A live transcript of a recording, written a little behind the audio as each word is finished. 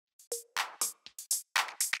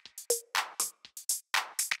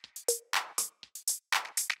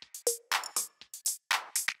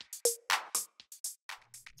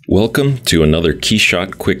Welcome to another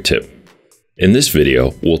KeyShot quick tip. In this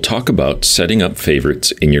video, we'll talk about setting up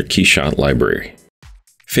favorites in your KeyShot library.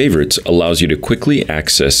 Favorites allows you to quickly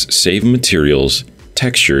access saved materials,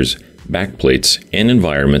 textures, backplates, and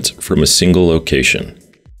environments from a single location.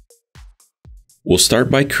 We'll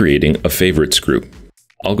start by creating a favorites group.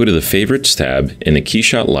 I'll go to the Favorites tab in the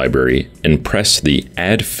KeyShot library and press the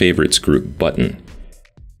Add Favorites Group button.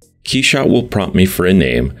 KeyShot will prompt me for a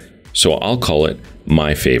name, so I'll call it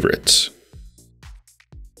My Favorites.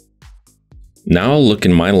 Now I'll look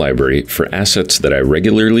in my library for assets that I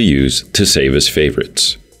regularly use to save as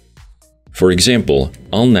favorites. For example,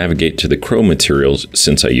 I'll navigate to the chrome materials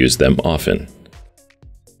since I use them often.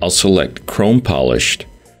 I'll select Chrome Polished,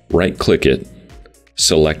 right-click it,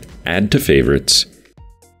 select Add to Favorites,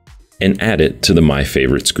 and add it to the My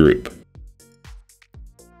Favorites group.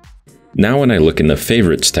 Now when I look in the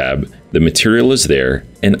Favorites tab, the material is there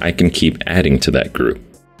and I can keep adding to that group.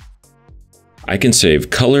 I can save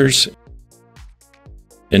colors,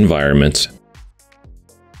 environments,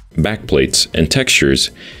 backplates, and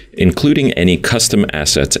textures, including any custom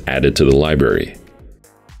assets added to the library.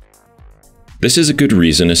 This is a good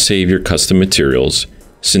reason to save your custom materials,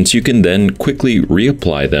 since you can then quickly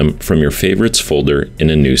reapply them from your favorites folder in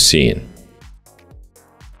a new scene.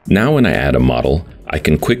 Now when I add a model, I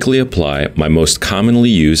can quickly apply my most commonly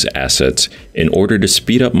used assets in order to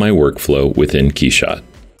speed up my workflow within KeyShot.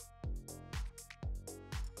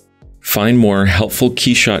 Find more helpful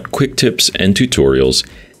KeyShot quick tips and tutorials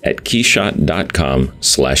at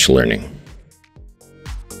keyshot.com/learning.